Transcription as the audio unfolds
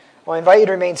Well, I invite you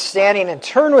to remain standing and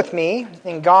turn with me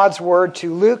in God's Word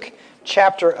to Luke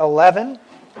chapter 11.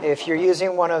 If you're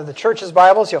using one of the church's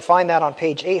Bibles, you'll find that on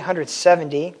page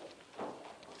 870.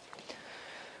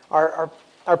 Our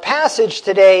passage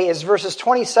today is verses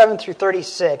 27 through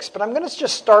 36, but I'm going to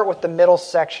just start with the middle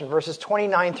section, verses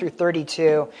 29 through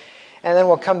 32, and then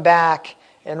we'll come back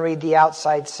and read the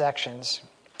outside sections.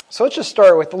 So let's just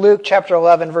start with Luke chapter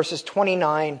 11, verses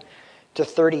 29 to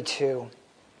 32.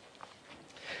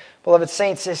 Beloved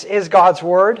saints, this is God's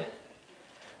Word.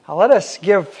 Now let us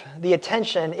give the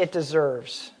attention it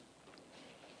deserves.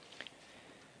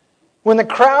 When the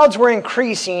crowds were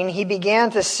increasing, he began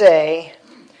to say,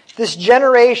 "This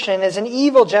generation is an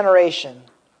evil generation.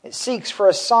 It seeks for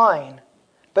a sign,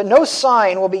 but no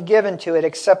sign will be given to it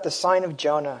except the sign of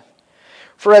Jonah.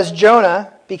 For as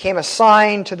Jonah became a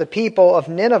sign to the people of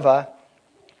Nineveh,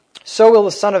 so will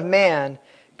the Son of Man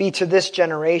be to this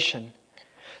generation.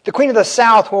 The queen of the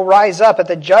south will rise up at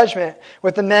the judgment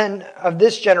with the men of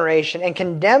this generation and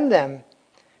condemn them,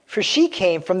 for she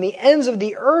came from the ends of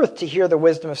the earth to hear the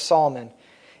wisdom of Solomon.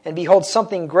 And behold,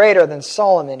 something greater than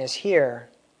Solomon is here.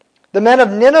 The men of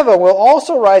Nineveh will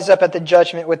also rise up at the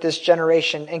judgment with this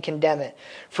generation and condemn it,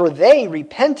 for they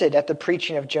repented at the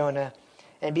preaching of Jonah.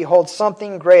 And behold,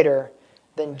 something greater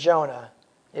than Jonah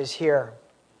is here."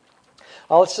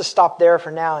 Well, let's just stop there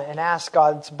for now and ask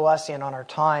God's blessing on our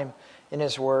time in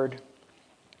His Word.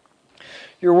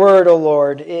 Your Word, O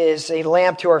Lord, is a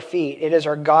lamp to our feet. It is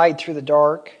our guide through the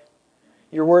dark.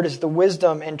 Your Word is the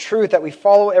wisdom and truth that we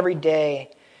follow every day.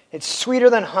 It's sweeter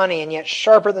than honey and yet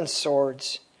sharper than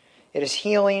swords. It is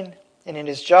healing and it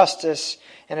is justice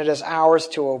and it is ours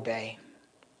to obey.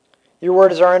 Your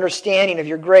Word is our understanding of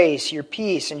your grace, your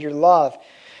peace, and your love.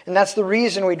 And that's the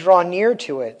reason we draw near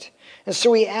to it. And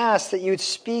so we ask that you would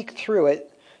speak through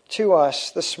it to us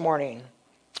this morning.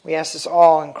 We ask this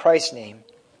all in Christ's name.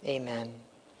 Amen.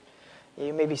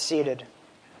 You may be seated.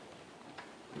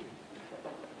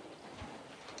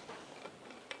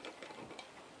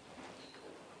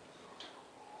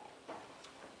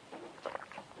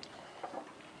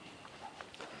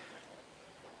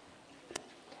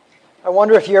 I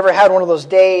wonder if you ever had one of those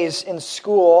days in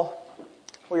school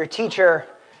where your teacher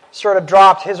sort of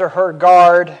dropped his or her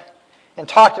guard and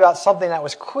talked about something that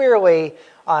was clearly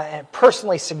and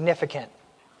personally significant.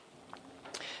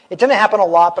 It didn't happen a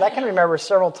lot, but I can remember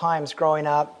several times growing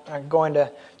up, going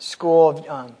to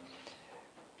school,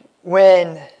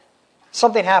 when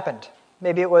something happened.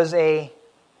 Maybe it was a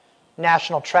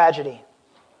national tragedy.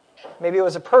 Maybe it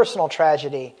was a personal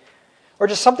tragedy. Or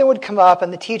just something would come up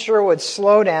and the teacher would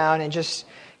slow down and just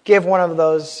give one of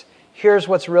those, here's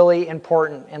what's really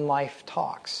important in life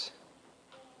talks.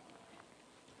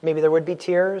 Maybe there would be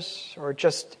tears or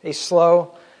just a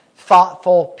slow,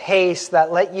 thoughtful pace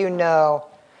that let you know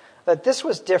that this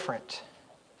was different.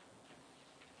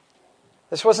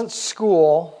 This wasn't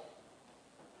school.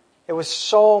 It was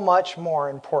so much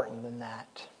more important than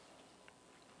that.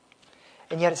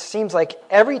 And yet it seems like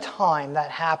every time that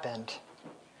happened,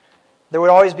 there would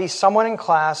always be someone in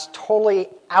class totally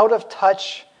out of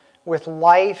touch with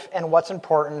life and what's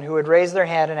important who would raise their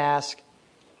hand and ask,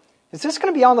 "Is this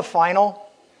going to be on the final?"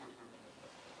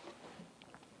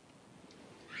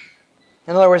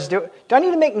 In other words, do I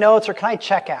need to make notes or can I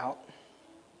check out?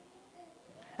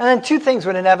 And then two things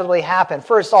would inevitably happen.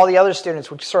 First, all the other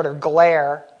students would sort of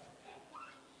glare.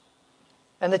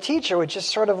 And the teacher would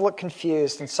just sort of look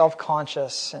confused and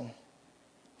self-conscious and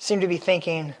seem to be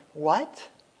thinking, what?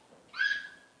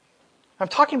 I'm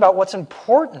talking about what's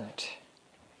important.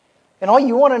 And all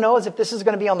you want to know is if this is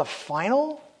going to be on the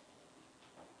final?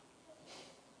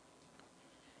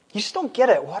 You just don't get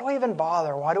it. Why do I even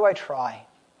bother? Why do I try?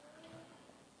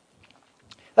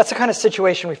 That's the kind of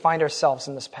situation we find ourselves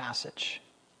in this passage.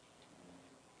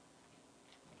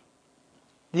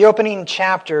 The opening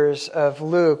chapters of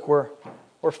Luke were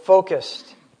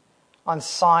focused on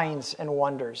signs and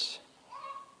wonders.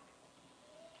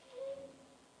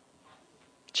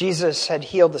 Jesus had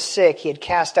healed the sick. He had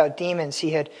cast out demons.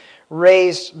 He had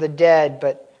raised the dead.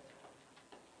 But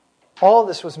all of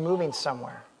this was moving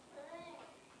somewhere.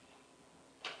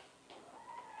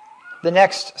 The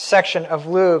next section of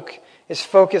Luke is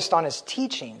focused on his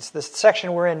teachings. This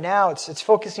section we're in now, it's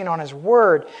focusing on his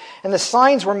word. And the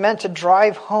signs were meant to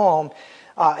drive home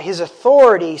his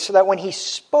authority so that when he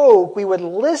spoke, we would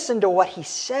listen to what he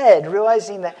said,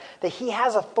 realizing that he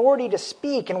has authority to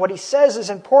speak and what he says is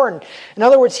important. In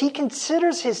other words, he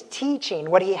considers his teaching,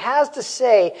 what he has to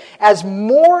say, as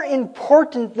more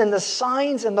important than the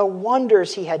signs and the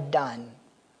wonders he had done.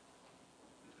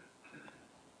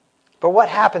 But what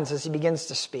happens as he begins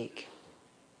to speak?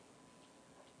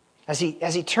 as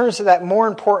he turns to that more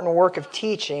important work of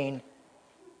teaching,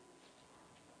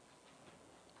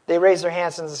 they raise their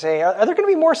hands and say, are there going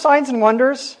to be more signs and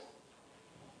wonders?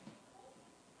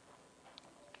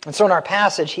 And so in our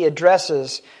passage, he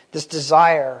addresses this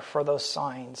desire for those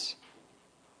signs.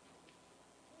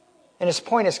 And his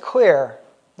point is clear,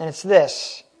 and it's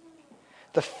this: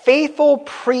 the faithful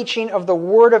preaching of the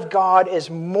Word of God is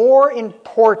more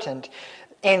important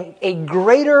and a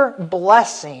greater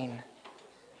blessing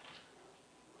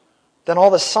than all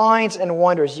the signs and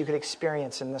wonders you could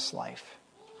experience in this life.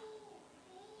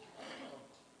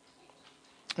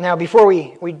 Now, before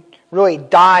we really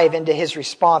dive into his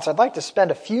response, I'd like to spend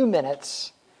a few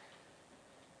minutes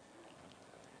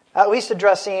at least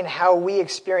addressing how we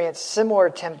experience similar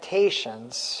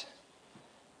temptations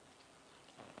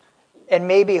and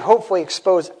maybe hopefully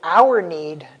expose our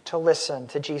need to listen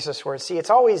to Jesus' words. See, it's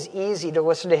always easy to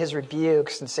listen to his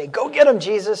rebukes and say, go get him,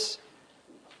 Jesus.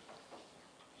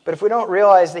 But if we don't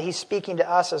realize that he's speaking to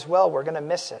us as well, we're going to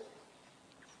miss it.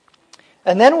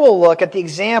 And then we'll look at the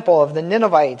example of the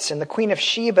Ninevites and the Queen of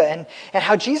Sheba and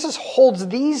how Jesus holds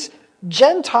these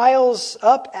Gentiles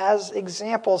up as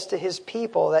examples to his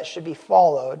people that should be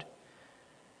followed.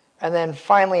 And then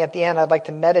finally, at the end, I'd like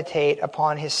to meditate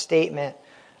upon his statement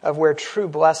of where true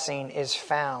blessing is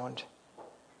found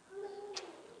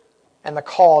and the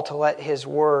call to let his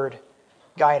word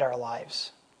guide our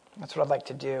lives. That's what I'd like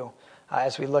to do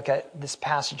as we look at this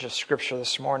passage of Scripture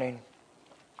this morning.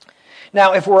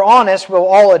 Now, if we're honest, we'll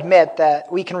all admit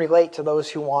that we can relate to those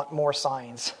who want more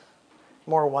signs,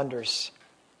 more wonders.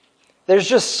 There's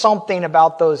just something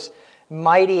about those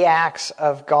mighty acts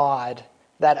of God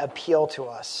that appeal to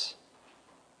us.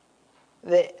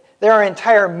 There are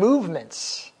entire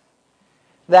movements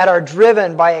that are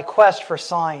driven by a quest for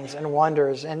signs and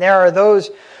wonders. And there are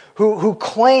those who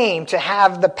claim to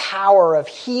have the power of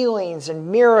healings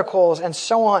and miracles and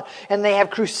so on. And they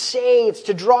have crusades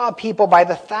to draw people by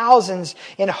the thousands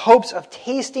in hopes of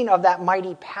tasting of that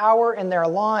mighty power in their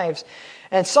lives.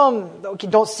 And some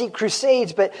don't seek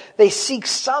crusades, but they seek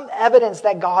some evidence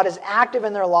that God is active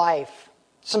in their life.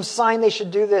 Some sign they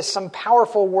should do this, some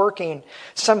powerful working,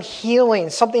 some healing,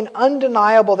 something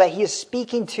undeniable that he is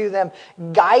speaking to them,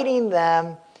 guiding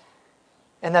them,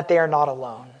 and that they are not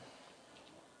alone.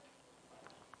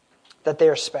 That they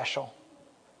are special.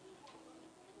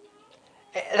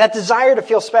 That desire to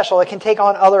feel special, it can take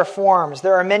on other forms.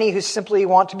 There are many who simply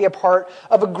want to be a part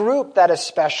of a group that is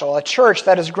special, a church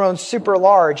that has grown super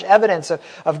large, evidence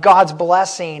of God's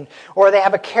blessing, or they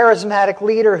have a charismatic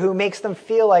leader who makes them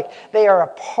feel like they are a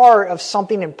part of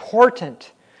something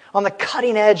important on the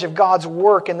cutting edge of God's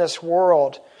work in this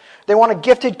world. They want a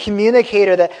gifted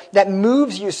communicator that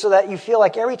moves you so that you feel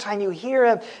like every time you hear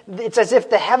him, it's as if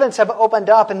the heavens have opened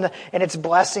up and its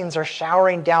blessings are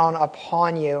showering down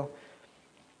upon you.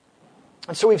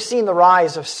 And so we've seen the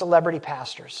rise of celebrity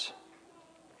pastors.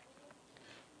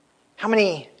 How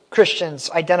many Christians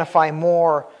identify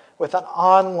more with an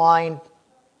online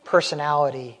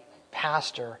personality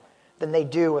pastor than they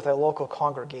do with a local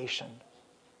congregation?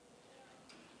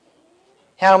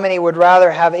 How many would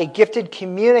rather have a gifted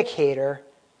communicator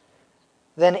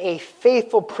than a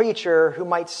faithful preacher who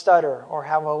might stutter or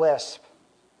have a lisp?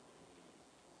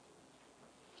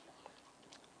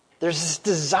 There's this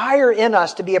desire in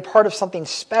us to be a part of something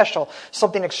special,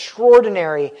 something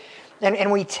extraordinary.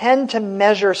 And we tend to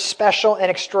measure special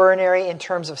and extraordinary in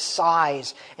terms of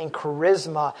size and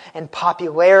charisma and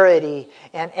popularity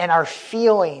and our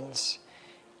feelings.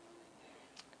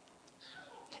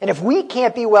 And if we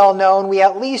can't be well known, we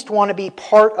at least want to be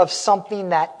part of something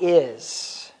that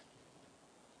is.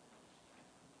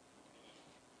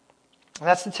 And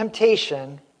that's the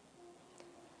temptation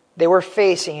they were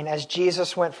facing as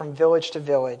Jesus went from village to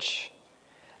village.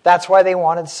 That's why they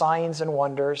wanted signs and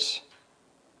wonders.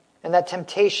 And that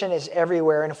temptation is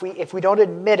everywhere. And if we don't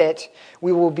admit it,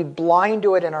 we will be blind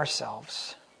to it in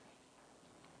ourselves.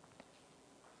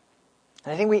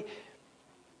 And I think we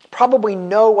probably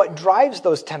know what drives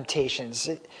those temptations.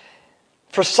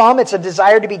 For some, it's a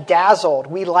desire to be dazzled.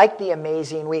 We like the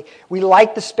amazing. We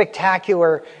like the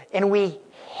spectacular. And we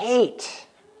hate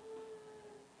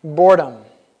boredom.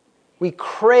 We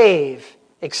crave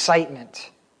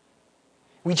excitement.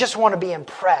 We just want to be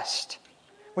impressed.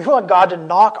 We want God to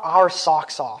knock our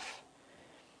socks off.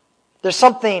 There's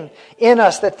something in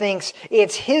us that thinks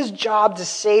it's his job to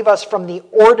save us from the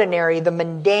ordinary, the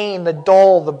mundane, the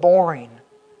dull, the boring.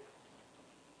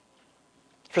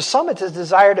 For some, it's a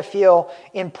desire to feel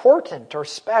important or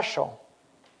special.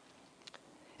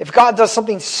 If God does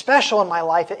something special in my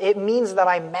life, it means that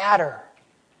I matter.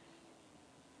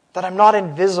 That I'm not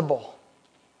invisible.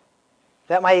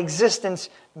 that my existence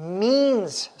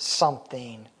means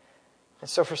something. And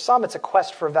so for some, it's a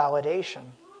quest for validation.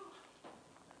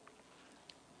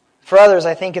 For others,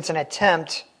 I think it's an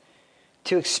attempt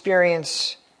to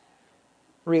experience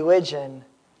religion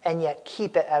and yet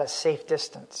keep it at a safe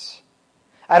distance.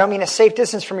 I don't mean a safe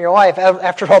distance from your life.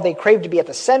 After all, they crave to be at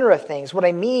the center of things. What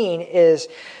I mean is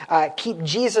keep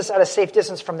Jesus at a safe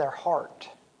distance from their heart.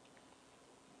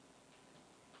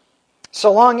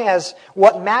 So long as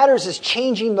what matters is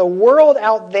changing the world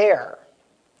out there,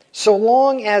 so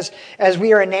long as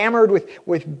we are enamored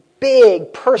with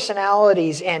big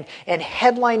personalities and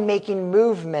headline-making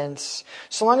movements,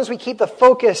 so long as we keep the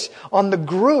focus on the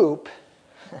group,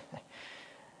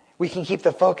 we can keep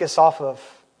the focus off of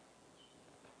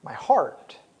my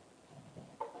heart,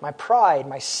 my pride,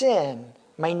 my sin,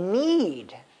 my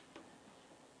need.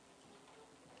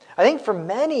 I think for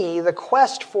many, the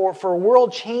quest for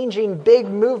world-changing big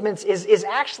movements is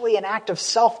actually an act of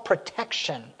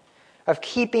self-protection, of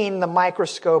keeping the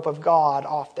microscope of God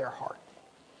off their heart.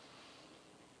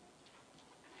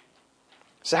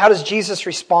 So how does Jesus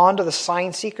respond to the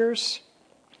sign seekers?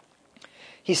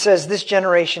 He says, this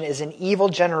generation is an evil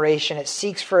generation. It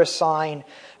seeks for a sign,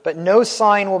 but no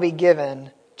sign will be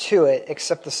given to it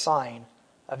except the sign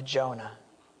of Jonah.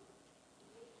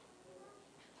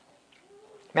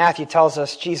 Matthew tells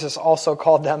us Jesus also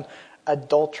called them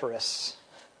adulterous.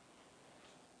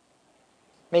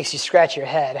 Makes you scratch your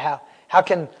head. How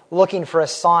can looking for a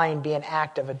sign be an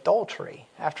act of adultery?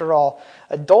 After all,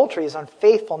 adultery is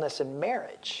unfaithfulness in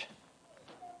marriage.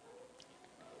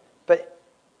 But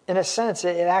in a sense,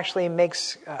 it actually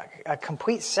makes a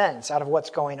complete sense out of what's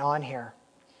going on here.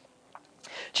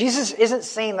 Jesus isn't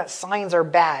saying that signs are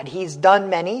bad. He's done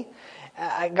many.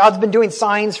 God's been doing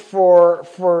signs for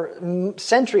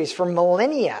centuries, for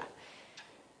millennia.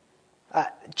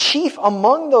 Chief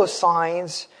among those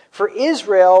signs for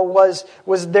Israel was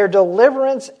their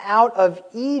deliverance out of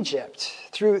Egypt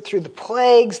through the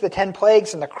plagues, the 10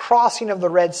 plagues, and the crossing of the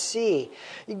Red Sea.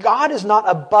 God is not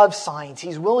above signs.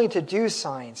 He's willing to do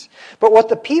signs. But what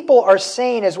the people are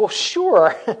saying is, well,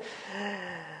 sure,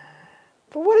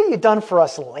 but what have you done for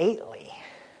us lately?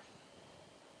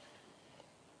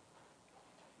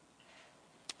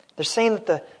 They're saying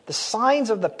that the signs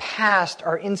of the past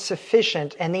are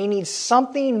insufficient and they need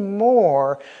something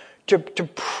more to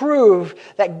prove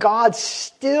that God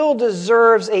still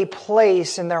deserves a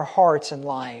place in their hearts and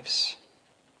lives.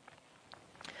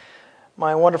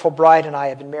 My wonderful bride and I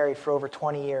have been married for over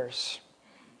 20 years.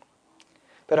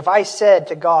 But if I said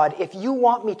to God, if you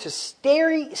want me to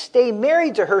stay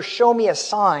married to her, show me a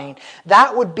sign,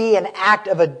 that would be an act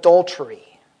of adultery.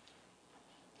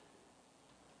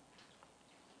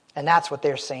 And that's what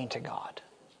they're saying to God.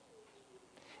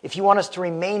 If you want us to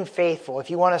remain faithful, if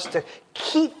you want us to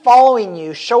keep following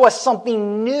you, show us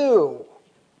something new.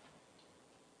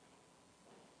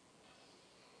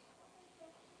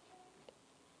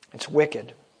 It's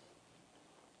wicked.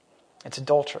 It's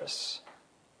adulterous.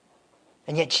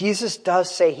 And yet Jesus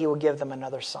does say he will give them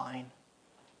another sign,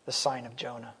 the sign of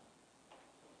Jonah.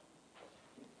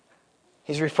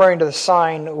 He's referring to the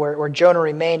sign where Jonah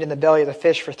remained in the belly of the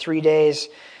fish for 3 days,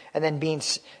 and then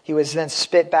he was then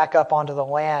spit back up onto the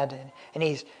land. And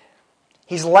he's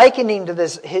likening to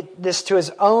this to his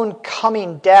own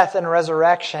coming death and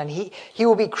resurrection. He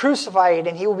will be crucified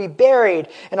and he will be buried,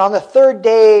 and on the third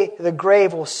day the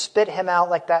grave will spit him out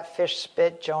like that fish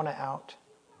spit Jonah out.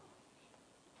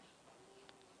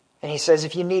 And he says,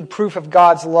 if you need proof of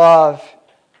God's love,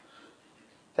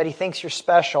 that he thinks you're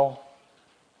special,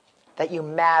 that you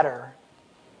matter,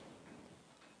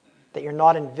 that you're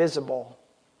not invisible,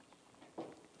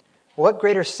 what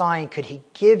greater sign could he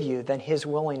give you than his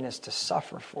willingness to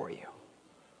suffer for you?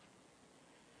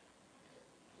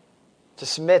 To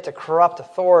submit to corrupt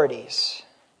authorities,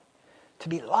 to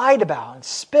be lied about and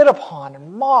spit upon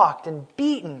and mocked and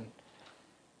beaten,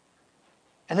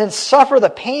 and then suffer the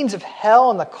pains of hell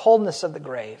and the coldness of the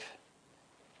grave.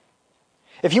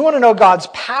 If you want to know God's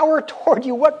power toward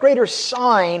you, what greater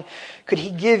sign could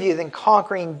he give you than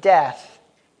conquering death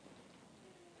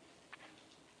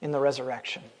in the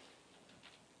resurrection?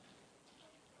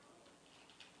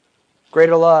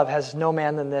 Greater love has no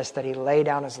man than this, that he lay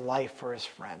down his life for his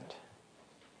friend.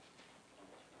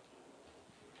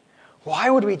 Why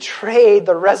would we trade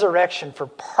the resurrection for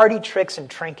party tricks and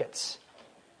trinkets?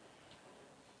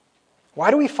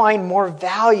 Why do we find more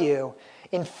value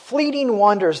in fleeting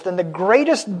wonders than the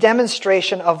greatest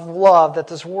demonstration of love that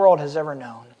this world has ever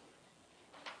known?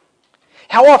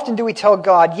 How often do we tell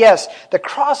God, yes, the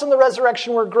cross and the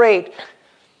resurrection were great.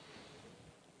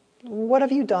 What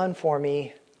have you done for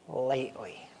me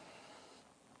lately?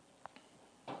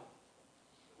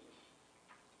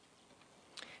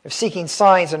 If seeking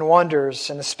signs and wonders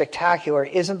and the spectacular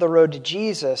isn't the road to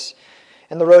Jesus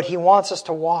and the road he wants us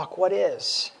to walk, what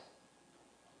is?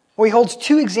 Well, he holds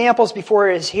two examples before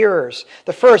his hearers.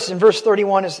 The first, in verse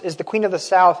 31, is the Queen of the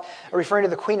South, referring to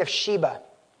the Queen of Sheba.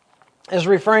 Is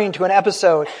referring to an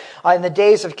episode in the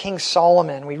days of King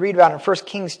Solomon. We read about it in 1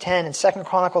 Kings 10 and 2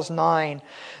 Chronicles 9.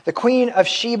 The Queen of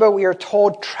Sheba, we are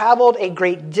told, traveled a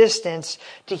great distance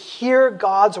to hear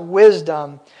God's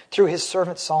wisdom through his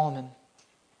servant Solomon.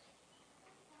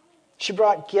 She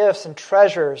brought gifts and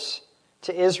treasures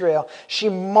to Israel. She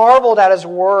marveled at his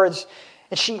words,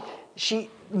 and she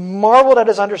marveled at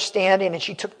his understanding, and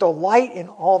she took delight in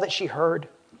all that she heard.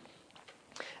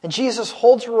 And Jesus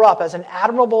holds her up as an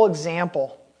admirable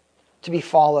example to be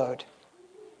followed.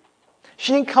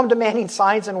 She didn't come demanding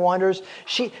signs and wonders.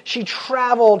 She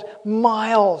traveled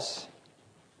miles.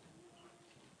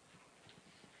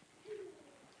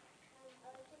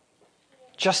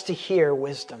 Just to hear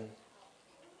wisdom.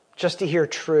 Just to hear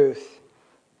truth.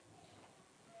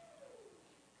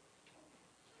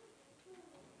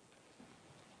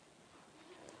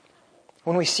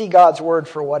 When we see God's word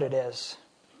for what it is,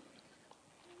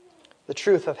 the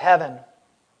truth of heaven,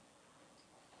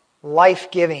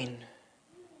 life-giving,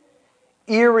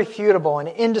 irrefutable, and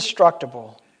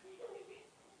indestructible,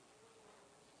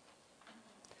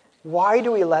 why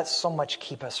do we let so much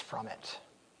keep us from it?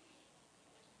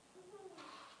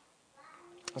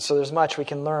 And so there's much we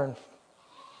can learn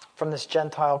from this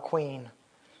Gentile queen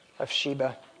of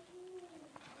Sheba.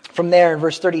 From there, in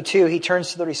verse 32, he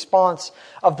turns to the response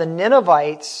of the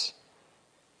Ninevites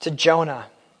to Jonah.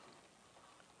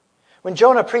 When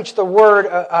Jonah preached the word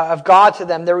of God to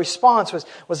them, their response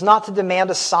was not to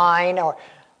demand a sign,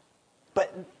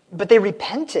 but they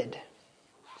repented.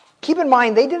 Keep in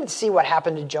mind, they didn't see what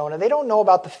happened to Jonah. They don't know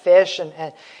about the fish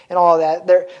and all of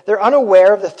that. They're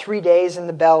unaware of the 3 days in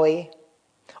the belly.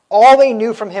 All they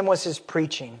knew from him was his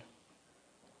preaching.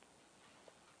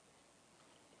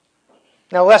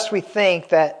 Now, lest we think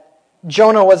that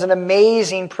Jonah was an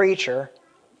amazing preacher,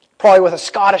 probably with a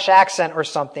Scottish accent or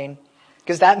something,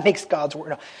 because that makes God's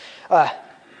word. No.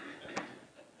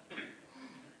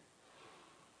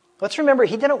 Let's remember,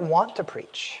 he didn't want to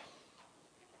preach.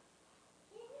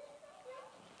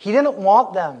 He didn't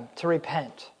want them to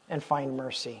repent and find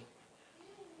mercy.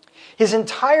 His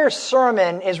entire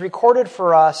sermon is recorded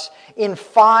for us in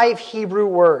 5 Hebrew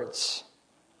words.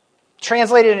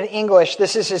 Translated in English,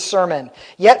 this is his sermon.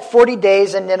 Yet 40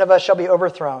 days and Nineveh shall be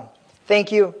overthrown.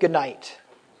 Thank you, good night.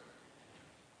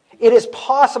 It is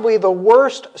possibly the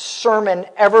worst sermon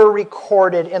ever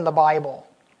recorded in the Bible.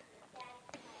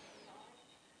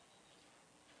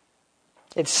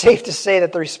 It's safe to say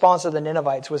that the response of the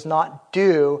Ninevites was not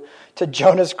due to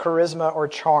Jonah's charisma or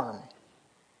charm.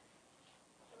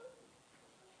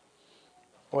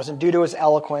 It wasn't due to his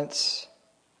eloquence.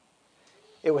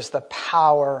 It was the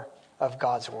power of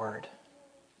God's word.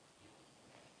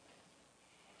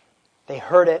 They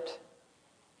heard it,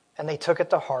 and they took it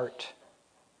to heart.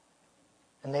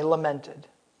 And they lamented,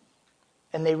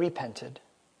 and they repented.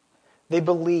 They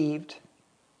believed,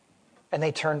 and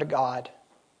they turned to God.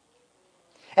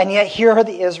 And yet here are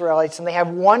the Israelites, and they have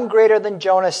one greater than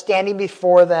Jonah standing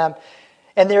before them,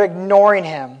 and they're ignoring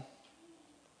him.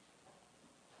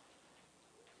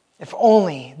 If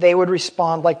only they would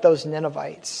respond like those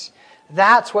Ninevites.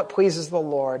 That's what pleases the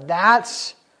Lord.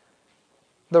 That's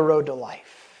the road to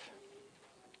life.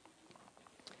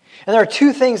 And there are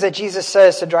 2 things that Jesus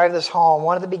says to drive this home,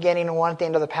 one at the beginning and one at the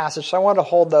end of the passage. So I wanted to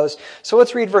hold those. So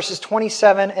let's read verses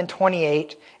 27 and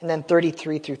 28, and then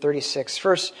 33 through 36.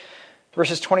 First,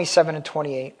 verses 27 and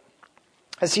 28.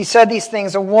 As he said these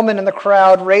things, a woman in the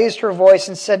crowd raised her voice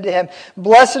and said to him,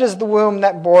 "Blessed is the womb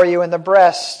that bore you and the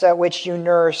breasts at which you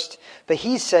nursed." But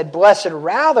he said, "Blessed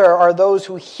rather are those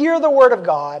who hear the word of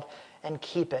God and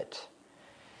keep it."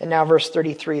 And now verse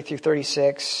 33 through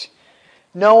 36.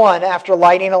 No one, after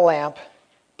lighting a lamp,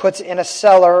 puts it in a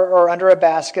cellar or under a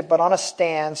basket, but on a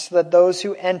stand, so that those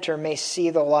who enter may see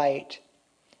the light.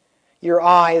 Your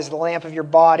eye is the lamp of your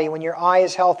body. When your eye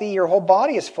is healthy, your whole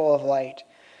body is full of light.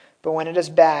 But when it is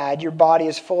bad, your body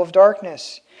is full of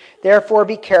darkness. Therefore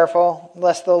be careful,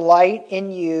 lest the light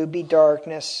in you be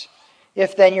darkness.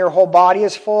 If then your whole body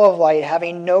is full of light,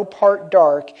 having no part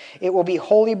dark, it will be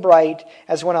wholly bright,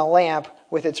 as when a lamp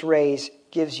with its rays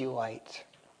gives you light.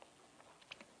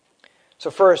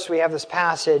 So first, we have this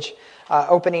passage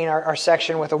opening our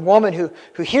section with a woman who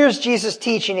hears Jesus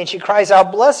teaching, and she cries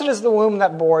out, "Blessed is the womb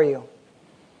that bore you."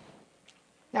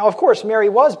 Now, of course, Mary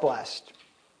was blessed.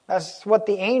 That's what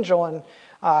the angel in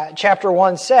chapter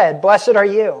 1 said. "Blessed are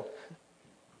you."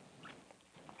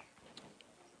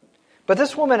 But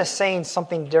this woman is saying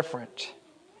something different.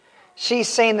 She's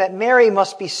saying that Mary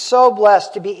must be so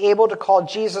blessed to be able to call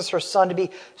Jesus her son, to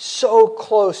be so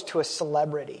close to a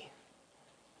celebrity.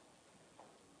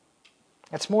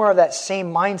 It's more of that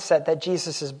same mindset that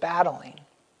Jesus is battling.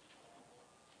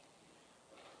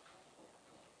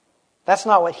 That's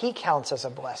not what he counts as a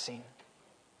blessing.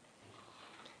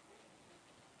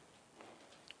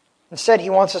 Instead,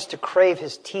 he wants us to crave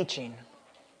his teaching.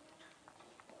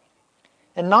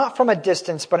 And not from a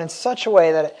distance, but in such a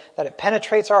way that it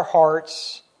penetrates our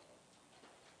hearts,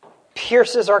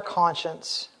 pierces our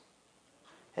conscience,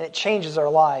 and it changes our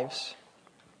lives.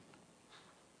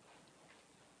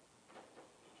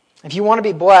 If you want to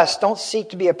be blessed, don't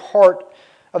seek to be a part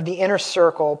of the inner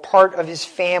circle, part of his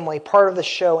family, part of the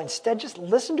show. Instead, just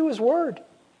listen to his word.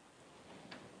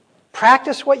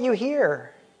 Practice what you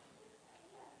hear.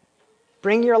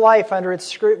 Bring your life under its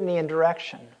scrutiny and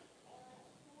direction.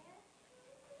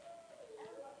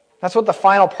 That's what the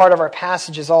final part of our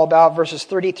passage is all about, verses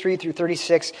 33 through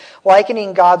 36.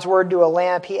 Likening God's word to a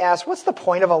lamp, he asks, what's the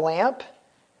point of a lamp?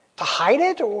 To hide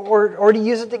it or to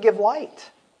use it to give light?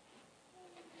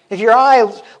 If your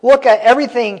eyes look at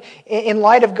everything in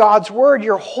light of God's word,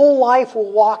 your whole life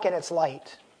will walk in its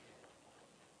light.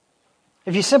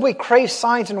 If you simply crave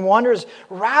signs and wonders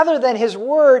rather than his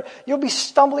word, you'll be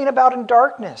stumbling about in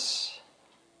darkness.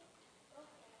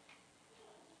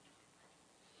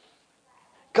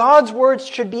 God's words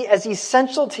should be as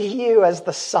essential to you as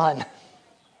the sun.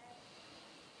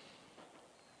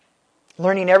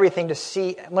 Learning to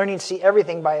see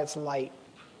everything by its light.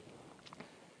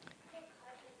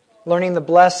 Learning the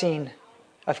blessing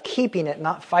of keeping it,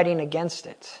 not fighting against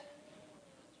it.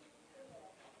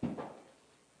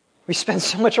 We spend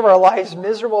so much of our lives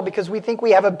miserable because we think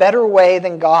we have a better way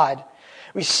than God.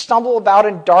 We stumble about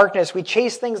in darkness. We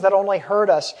chase things that only hurt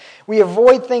us. We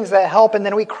avoid things that help, and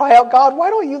then we cry out, God, why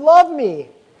don't you love me?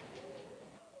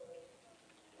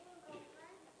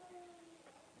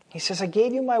 He says, I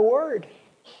gave you my word.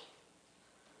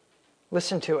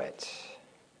 Listen to it.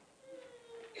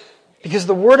 Because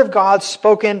the word of God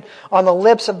spoken on the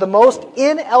lips of the most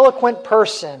ineloquent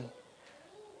person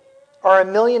are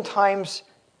 1,000,000 times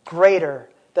greater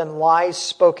than lies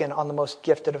spoken on the most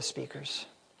gifted of speakers.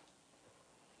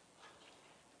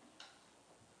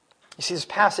 You see, this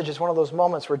passage is one of those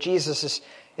moments where Jesus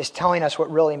is telling us what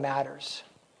really matters.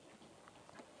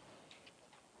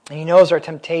 And he knows our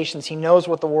temptations. He knows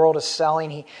what the world is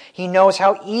selling. He knows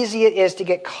how easy it is to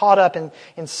get caught up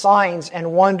in signs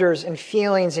and wonders and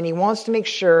feelings. And he wants to make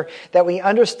sure that we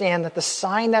understand that the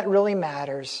sign that really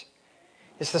matters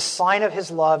is the sign of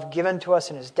his love given to us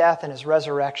in his death and his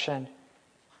resurrection.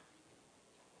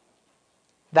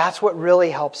 That's what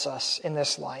really helps us in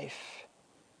this life.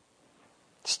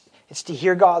 It's to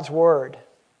hear God's word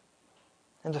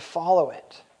and to follow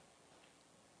it.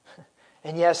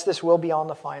 And yes, this will be on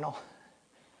the final.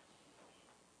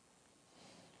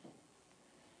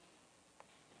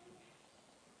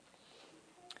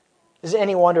 Is it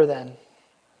any wonder then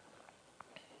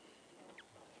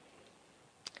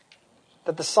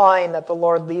that the sign that the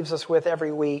Lord leaves us with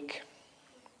every week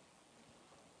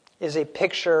is a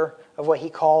picture of what he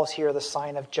calls here the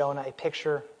sign of Jonah, a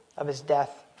picture of his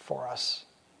death for us,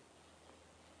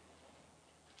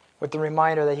 with the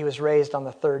reminder that he was raised on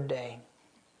the third day.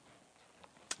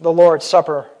 The Lord's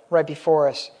Supper right before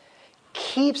us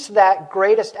keeps that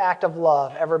greatest act of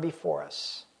love ever before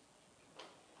us.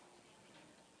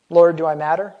 Lord, do I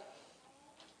matter?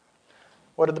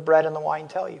 What did the bread and the wine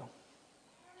tell you?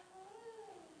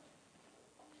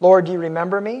 Lord, do you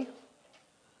remember me?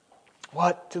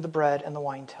 What do the bread and the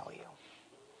wine tell you?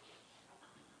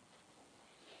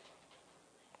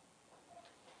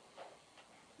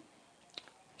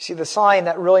 See, the sign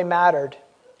that really mattered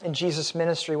in Jesus'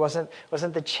 ministry wasn't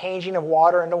the changing of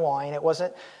water into wine. It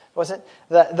wasn't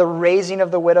the raising of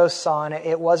the widow's son.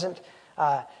 It wasn't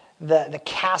the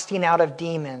casting out of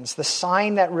demons. The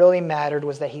sign that really mattered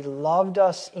was that he loved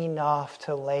us enough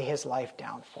to lay his life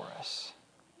down for us.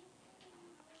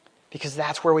 Because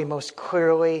that's where we most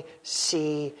clearly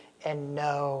see and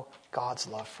know God's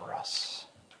love for us.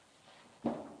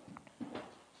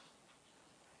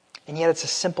 And yet it's a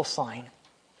simple sign.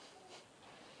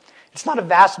 It's not a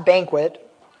vast banquet,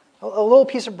 a little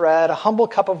piece of bread, a humble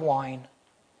cup of wine.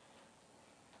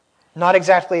 Not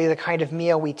exactly the kind of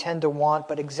meal we tend to want,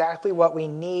 but exactly what we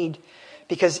need.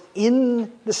 Because in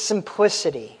the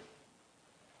simplicity,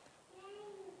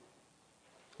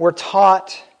 we're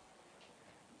taught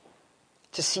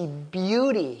to see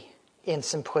beauty in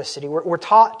simplicity. We're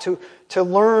taught to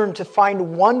learn to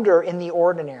find wonder in the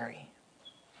ordinary.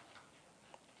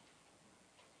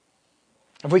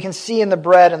 If we can see in the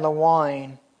bread and the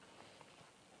wine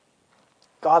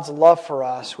God's love for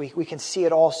us, we can see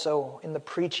it also in the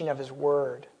preaching of His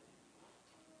Word.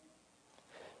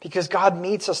 Because God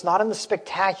meets us not in the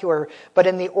spectacular, but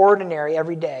in the ordinary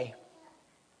every day.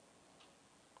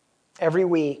 Every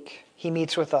week, He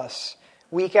meets with us.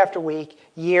 Week after week,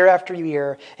 year after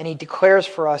year, and He declares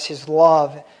for us His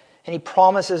love, and He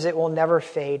promises it will never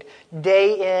fade,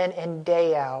 day in and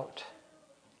day out.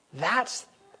 That's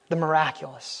the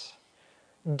miraculous.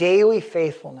 Daily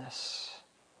faithfulness.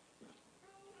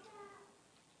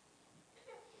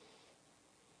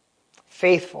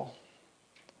 Faithful,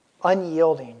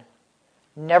 unyielding,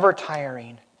 never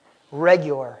tiring,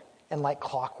 regular, and like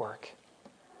clockwork.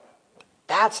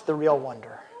 That's the real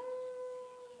wonder.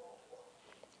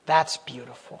 That's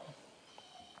beautiful.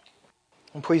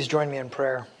 And please join me in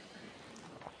prayer.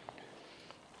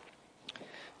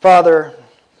 Father,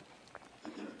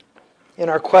 in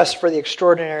our quest for the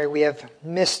extraordinary, we have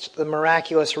missed the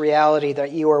miraculous reality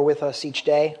that You are with us each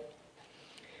day,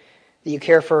 that You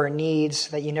care for our needs,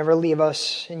 that You never leave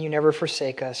us and You never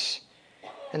forsake us,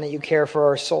 and that You care for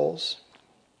our souls.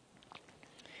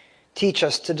 Teach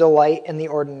us to delight in the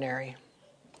ordinary,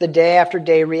 the day after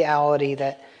day reality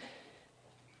that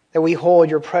we hold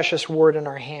Your precious word in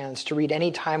our hands to read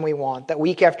any time we want, that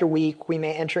week after week we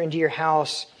may enter into Your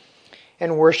house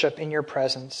and worship in Your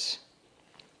presence.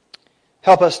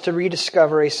 Help us to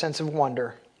rediscover a sense of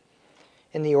wonder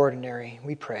in the ordinary,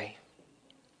 we pray.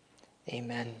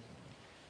 Amen.